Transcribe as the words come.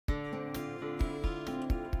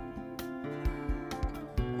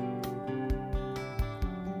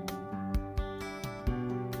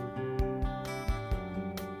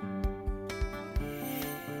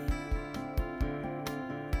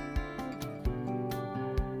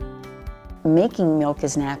Making milk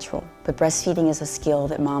is natural, but breastfeeding is a skill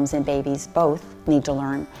that moms and babies both need to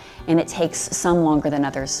learn, and it takes some longer than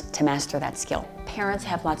others to master that skill. Parents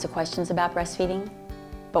have lots of questions about breastfeeding,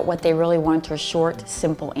 but what they really want are short,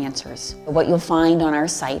 simple answers. What you'll find on our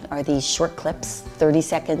site are these short clips, 30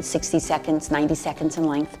 seconds, 60 seconds, 90 seconds in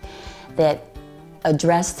length, that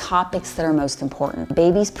address topics that are most important.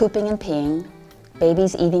 Babies pooping and peeing,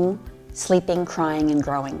 babies eating, sleeping, crying, and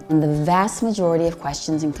growing. And the vast majority of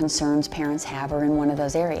questions and concerns parents have are in one of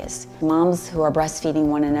those areas. Moms who are breastfeeding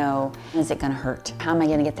want to know, is it going to hurt? How am I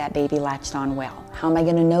going to get that baby latched on well? How am I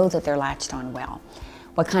going to know that they're latched on well?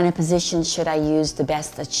 What kind of positions should I use to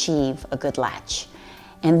best achieve a good latch?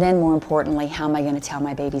 And then more importantly, how am I going to tell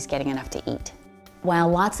my baby's getting enough to eat? While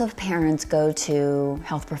lots of parents go to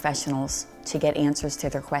health professionals to get answers to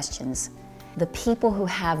their questions, the people who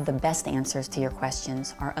have the best answers to your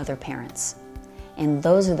questions are other parents. And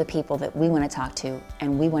those are the people that we want to talk to,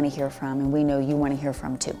 and we want to hear from, and we know you want to hear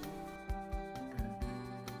from too.